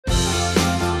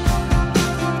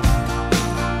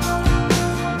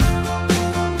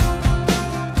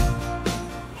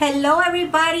Hello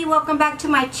everybody, welcome back to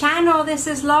my channel. This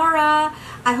is Laura.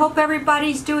 I hope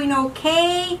everybody's doing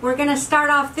okay. We're gonna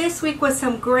start off this week with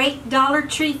some great Dollar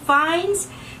Tree finds.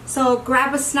 So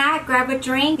grab a snack, grab a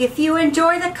drink. If you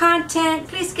enjoy the content,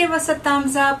 please give us a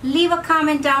thumbs up. Leave a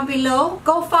comment down below.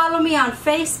 Go follow me on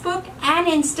Facebook and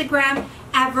Instagram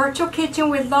at Virtual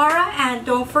Kitchen with Laura, and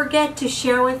don't forget to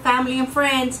share with family and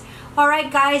friends.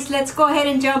 Alright guys, let's go ahead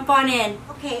and jump on in.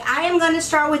 Okay, I am going to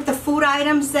start with the food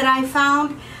items that I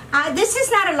found. This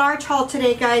is not a large haul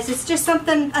today, guys. It's just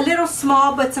something a little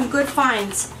small, but some good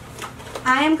finds.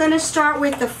 I am going to start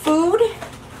with the food.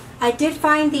 I did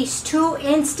find these two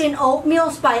instant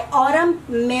oatmeals by Autumn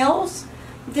Mills.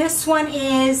 This one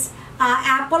is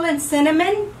apple and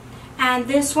cinnamon, and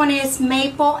this one is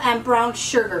maple and brown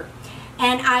sugar.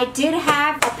 And I did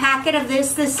have a packet of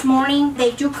this morning.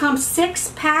 They do come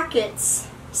 6 packets.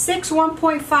 6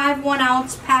 1.5 1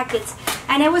 ounce packets,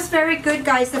 and it was very good,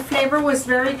 guys. The flavor was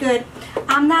very good.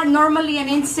 I'm not normally an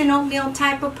instant oatmeal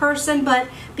type of person, but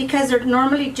because they're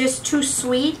normally just too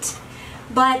sweet,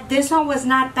 but this one was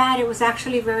not bad. It was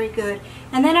actually very good.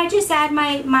 And then I just add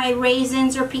my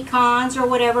raisins or pecans or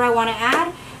whatever I want to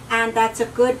add, and that's a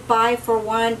good buy for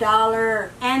 $1.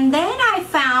 And then I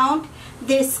found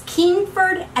this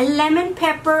Kingford lemon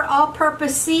pepper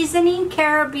all-purpose seasoning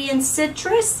Caribbean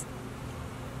citrus.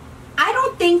 I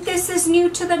don't think this is new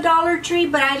to the Dollar Tree,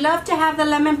 but I love to have the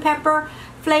lemon pepper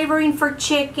flavoring for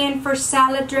chicken, for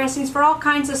salad dressings, for all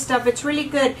kinds of stuff. It's really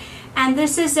good. And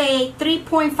this is a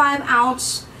 3.5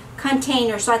 ounce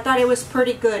container, so I thought it was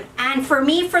pretty good. And for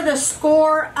me, for the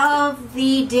score of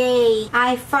the day,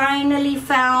 I finally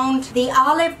found the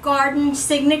Olive Garden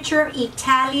signature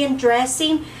Italian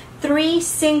dressing. 3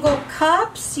 single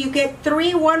cups. You get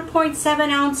 3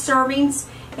 1.7 ounce servings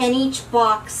in each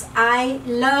box. I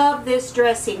love this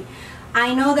dressing.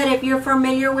 I know that if you're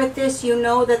familiar with this, you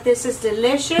know that this is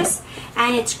delicious,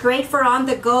 and it's great for on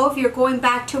the go if you're going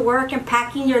back to work and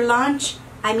packing your lunch.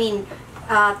 I mean,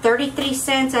 33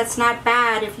 cents, that's not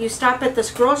bad. If you stop at this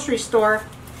grocery store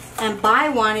and buy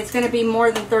one, it's going to be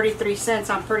more than 33 cents,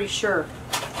 I'm pretty sure.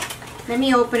 Let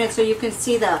me open it so you can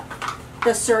see the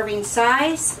serving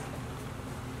size.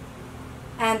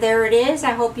 And there it is.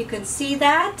 I hope you can see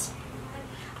that.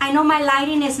 I know my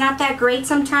lighting is not that great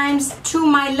sometimes. To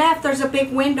my left there's a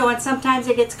big window and sometimes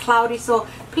it gets cloudy, so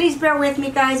please bear with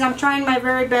me, guys. I'm trying my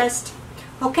very best.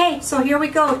 Okay, so here we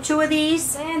go. 2 of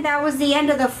these. And that was the end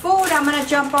of the food. I'm going to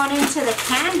jump on into the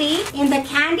candy. In the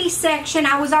candy section,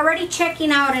 I was already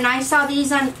checking out and I saw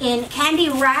these in candy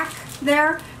rack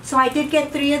there. So I did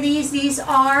get 3 of these. These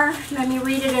are, let me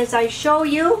read it as I show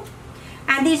you.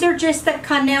 And these are just the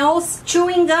Connell's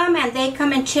chewing gum, and they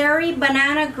come in cherry,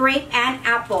 banana, grape, and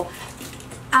apple.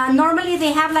 Normally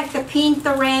they have like the pink,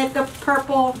 the red, the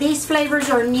purple. These flavors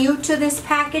are new to this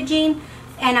packaging,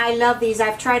 and I love these.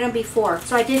 I've tried them before.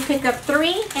 So I did pick up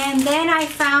 3. And then I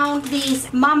found these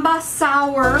Mamba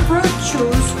Sour fruit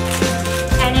chews,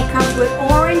 and it comes with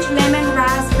orange, lemon,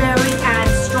 raspberry, and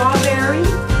strawberry.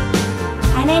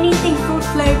 And anything fruit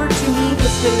flavored to me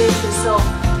is delicious. So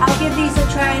I'll give these a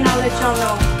try and I'll let y'all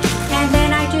know. And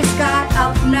then I just got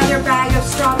another bag of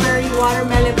strawberry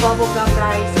watermelon bubble gum,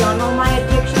 guys. Y'all know my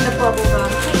addiction to bubble gum.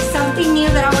 Okay, something new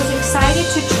that I was excited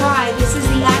to try. This is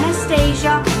the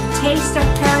Anastasia Taste of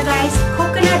Paradise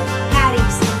coconut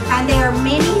patties. And they are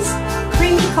minis,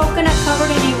 creamy coconut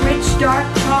covered in a rich dark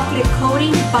chocolate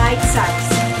coating, bite size.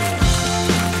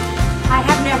 I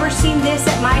have never seen this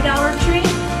at my Dollar Tree.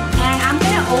 And I'm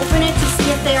going to open it to see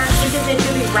if they are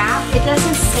individually wrapped. It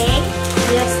doesn't say.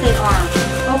 Yes, they are.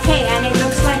 Okay, and it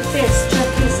looks like this. Check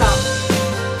this out.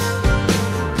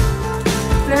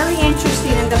 Very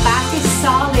interesting, and the back is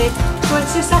solid. So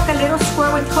it's just like a little square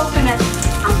with coconut.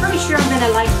 I'm pretty sure I'm going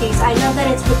to like these. I love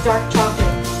that it's with dark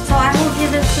chocolate. So I will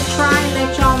give it a try and let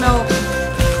y'all know.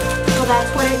 So that's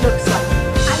what it looks like.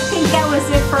 I think that was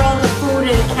it for all the food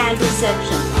and candy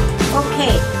section.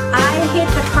 Okay, I hit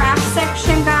the craft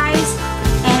section, guys,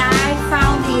 and I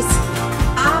found these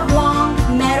oblong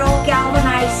metal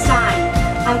galvanized sign.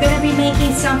 I'm going to be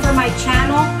making some for my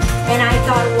channel, and I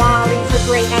thought, wow, these are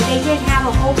great. And they did have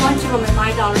a whole bunch of them at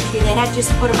my Dollar Tree. They had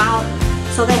just put them out,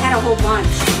 so they had a whole bunch.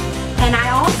 And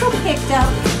I also picked up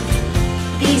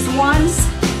these ones.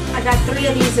 I got 3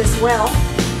 of these as well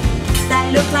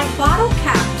that look like bottle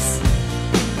caps.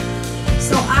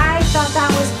 So I thought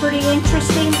that was pretty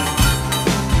interesting.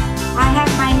 I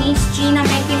have my niece Gina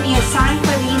making me a sign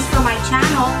for these for my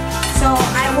channel, so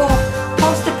I will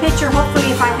post a picture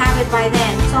hopefully if I have it by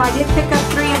then. So I did pick up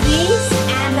 3 of these,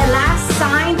 and the last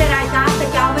sign that I got, the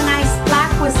galvanized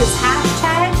plaque, was this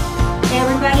hashtag.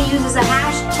 Everybody uses a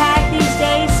hashtag these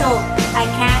days, so I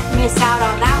can't miss out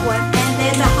on that one. And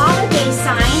then the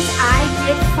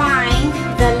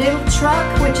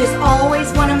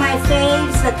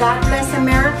God Bless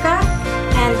America.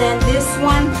 And then this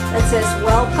one that says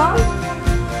welcome.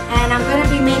 And I'm going to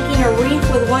be making a wreath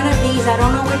with one of these. I don't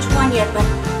know which one yet, but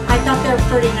I thought they were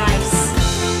pretty nice.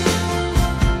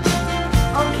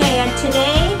 Okay, and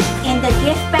today in the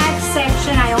gift bag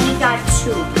section, I only got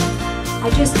 2. I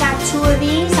just got 2 of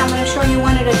these. I'm going to show you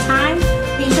one at a time.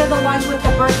 These are the ones with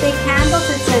the birthday candles.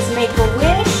 It says Make a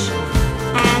Wish.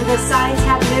 And the sides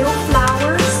have little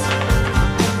flowers.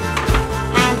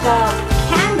 And the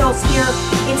candles here,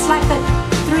 it's like a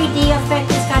 3D effect.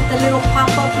 It's got the little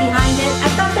pop-up behind it.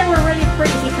 I thought they were really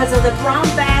pretty because of the brown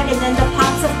bag and then the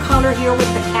pops of color here with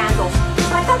the candles.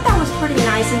 So I thought that was pretty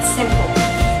nice and simple.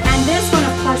 And this one,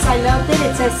 of course, I loved it.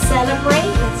 It says Celebrate.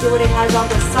 Let's see what it has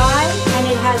on the side. And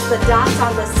it has the dots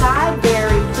on the side.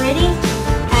 Very pretty.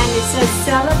 And it says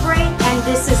Celebrate. And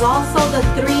this is also the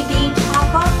 3D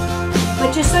pop-up.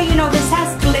 But just so you know, this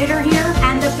has glitter here.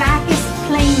 And the back is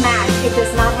plain matte. It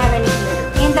does not have any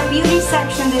glitter. In the beauty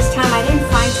section this time, I didn't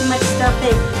find too much stuff. They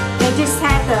just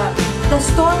had the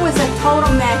store was a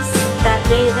total mess that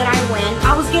day that I went.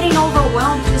 I was getting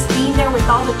overwhelmed just being there with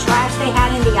all the trash they had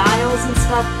in the aisles and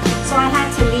stuff. So I had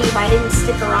to leave. I didn't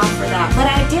stick around for that. But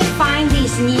I did find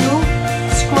these new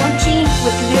scrunchie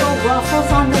with little ruffles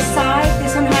on the side.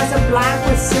 This one has a black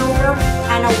with silver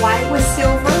and a white with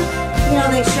silver. You know,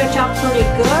 they stretch out pretty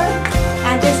good.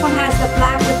 And this one has the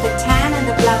black with the tan and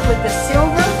the black with the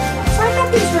silver. So I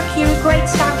thought these were cute, great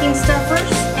stocking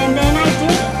stuffers. And then I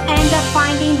did end up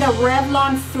finding the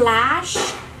Revlon Flash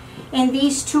in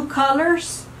these 2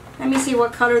 colors. Let me see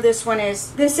what color this one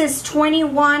is. This is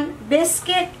 21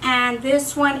 Biscuit and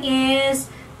this one is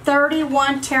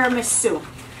 31 Tiramisu.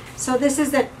 So this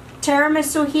is the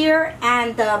Tiramisu here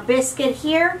and the Biscuit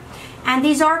here. And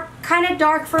these are kind of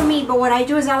dark for me, but what I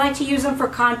do is I like to use them for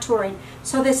contouring.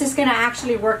 So this is going to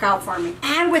actually work out for me.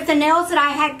 And with the nails that I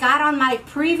had got on my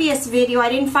previous video, I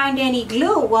didn't find any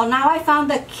glue. Well, now I found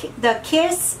the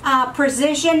Kiss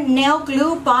Precision Nail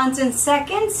Glue Bonds in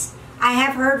Seconds. I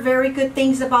have heard very good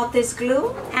things about this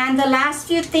glue. And the last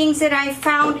few things that I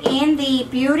found in the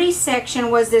beauty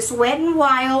section was this Wet n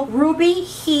Wild Ruby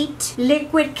Heat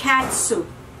Liquid Catsuit.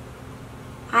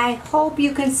 I hope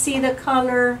you can see the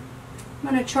color. I'm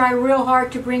going to try real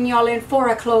hard to bring y'all in for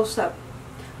a close-up.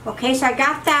 Okay, so I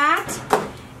got that.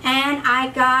 And I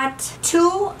got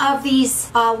 2 of these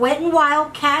Wet n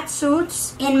Wild cat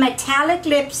suits in metallic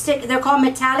lipstick. They're called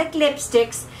metallic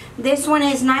lipsticks. This one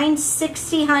is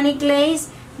 960 Honey Glaze.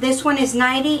 This one is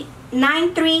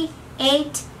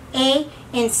 938A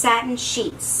in satin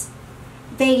sheets.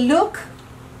 They look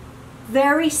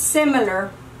very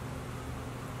similar.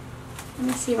 Let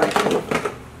me see if I can...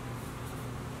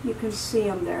 You can see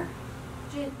them there.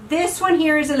 This one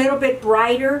here is a little bit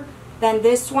brighter than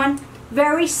this one.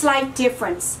 Very slight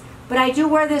difference. But I do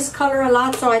wear this color a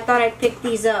lot, so I thought I'd pick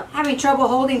these up. Having trouble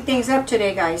holding things up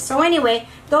today, guys. So anyway,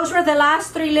 those were the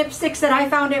last 3 lipsticks that I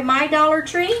found at my Dollar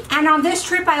Tree. And on this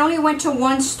trip, I only went to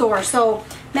 1 store. So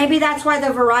maybe that's why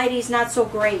the variety is not so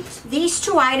great. These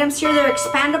 2 items here, they're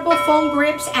expandable foam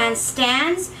grips and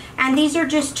stands. And these are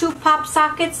just 2 pop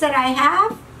sockets that I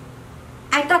have.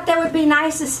 I thought that would be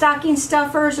nice as stocking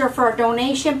stuffers or for a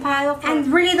donation pile.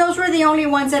 And really those were the only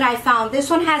ones that I found. This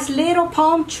one has little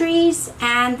palm trees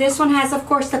and this one has, of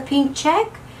course, the pink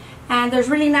check. And there's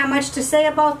really not much to say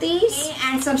about these.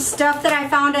 And some stuff that I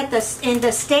found at in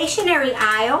the stationery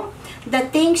aisle. The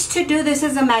things to do, this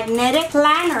is a magnetic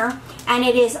planner and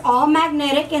it is all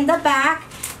magnetic in the back.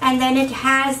 And then it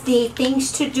has the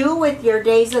things to do with your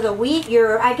days of the week.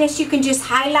 I guess you can just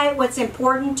highlight what's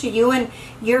important to you and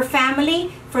your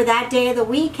family for that day of the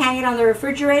week. Hang it on the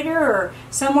refrigerator or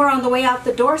somewhere on the way out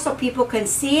the door so people can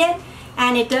see it.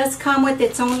 And it does come with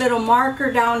its own little marker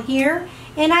down here.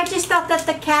 And I just thought that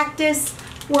the cactus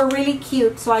were really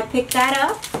cute, so I picked that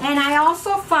up. And I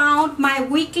also found my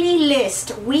weekly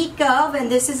list, week of,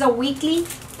 and this is a weekly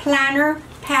planner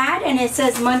pad, and it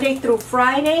says Monday through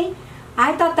Friday.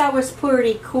 I thought that was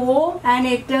pretty cool, and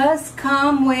it does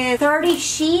come with 30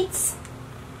 sheets.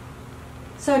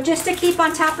 So just to keep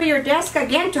on top of your desk,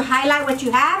 again, to highlight what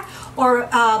you have, or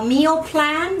a meal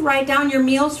plan, write down your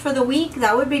meals for the week.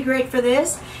 That would be great for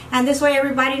this. And this way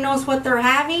everybody knows what they're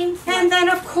having. And then,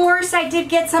 of course, I did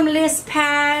get some list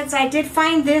pads. I did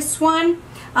find this one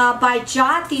by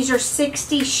Jot. These are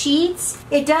 60 sheets.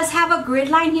 It does have a grid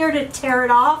line here to tear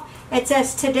it off. It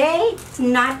says today,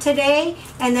 not today,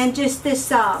 and then just this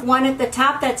one at the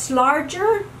top that's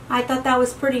larger. I thought that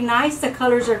was pretty nice. The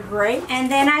colors are great.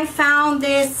 And then I found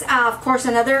this, of course,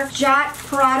 another Jot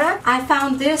product. I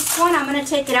found this one. I'm going to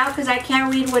take it out because I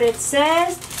can't read what it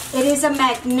says. It is a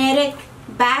magnetic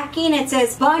backing. It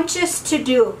says bunches to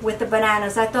do with the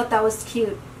bananas. I thought that was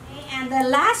cute. And the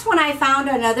last one I found,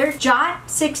 another Jot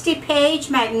 60-page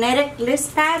magnetic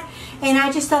list pad. And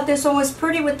I just thought this one was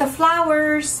pretty with the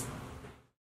flowers.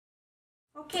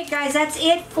 Okay guys, that's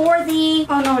it for the,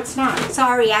 oh no it's not,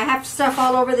 sorry, I have stuff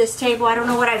all over this table. I don't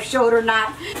know what I've showed or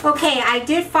not. Okay, I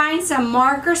did find some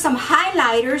markers, some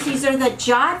highlighters. These are the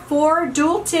Jot 4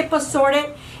 dual tip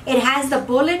assorted. It has the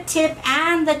bullet tip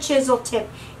and the chisel tip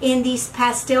in these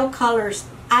pastel colors.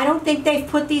 I don't think they've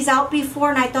put these out before,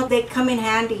 and I thought they'd come in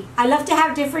handy. I love to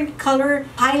have different color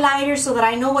highlighters so that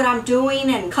I know what I'm doing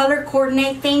and color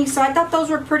coordinate things. So I thought those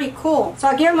were pretty cool. So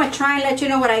I'll give them a try and let you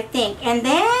know what I think. And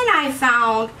then I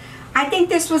found, I think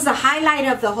this was the highlight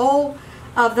of the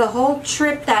whole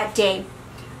trip that day.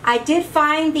 I did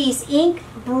find these ink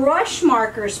brush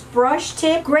markers, brush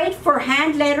tip, great for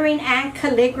hand lettering and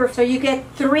calligraphy. So you get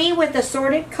 3 with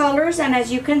assorted colors, and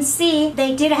as you can see,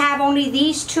 they did have only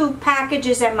these 2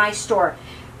 packages at my store.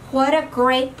 What a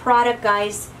great product,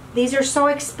 guys. These are so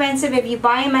expensive if you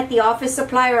buy them at the office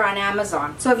supply or on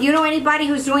Amazon. So if you know anybody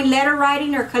who's doing letter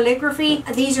writing or calligraphy,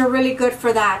 these are really good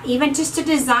for that. Even just to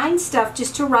design stuff,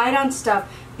 just to write on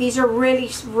stuff. These are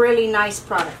really, really nice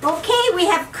products. Okay, we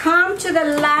have come to the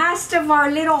last of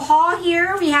our little haul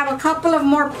here. We have a couple of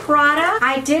more products.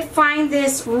 I did find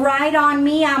this Write On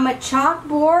Me. I'm a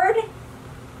chalkboard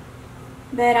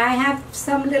that I have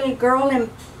some little girl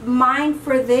in mind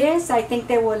for this. I think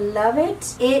they will love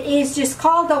it. It is just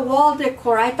called the wall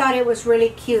decor. I thought it was really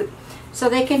cute. So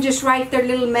they can just write their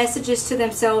little messages to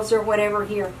themselves or whatever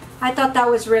here. I thought that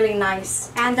was really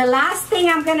nice. And the last thing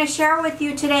I'm going to share with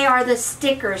you today are the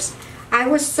stickers. I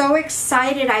was so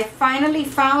excited. I finally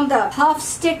found the puff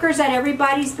stickers that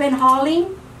everybody's been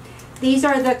hauling. These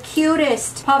are the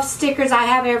cutest puff stickers I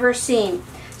have ever seen.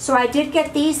 So I did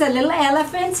get these, the little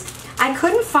elephants. I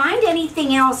couldn't find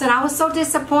anything else, and I was so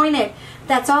disappointed.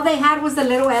 That's all they had was the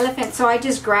little elephant, so I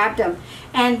just grabbed them.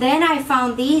 And then I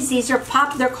found these. These are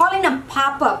they're calling them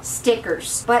pop-up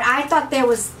stickers, but I thought they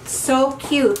was so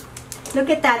cute. Look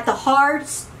at that, the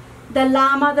hearts, the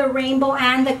llama, the rainbow,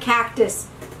 and the cactus.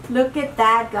 Look at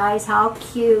that, guys, how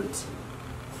cute.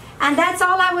 And that's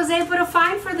all I was able to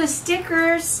find for the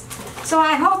stickers. So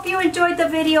I hope you enjoyed the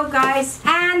video, guys.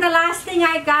 And the last thing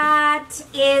I got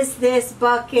is this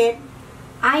bucket.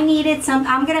 I needed some.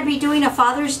 I'm going to be doing a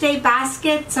Father's Day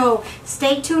basket, so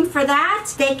stay tuned for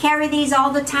that. They carry these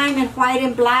all the time in white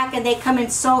and black, and they come in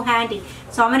so handy.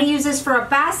 So I'm going to use this for a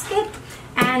basket.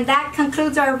 And that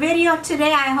concludes our video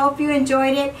today. I hope you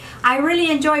enjoyed it. I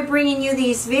really enjoy bringing you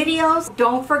these videos.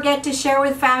 Don't forget to share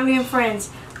with family and friends.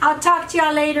 I'll talk to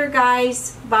y'all later,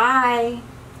 guys. Bye.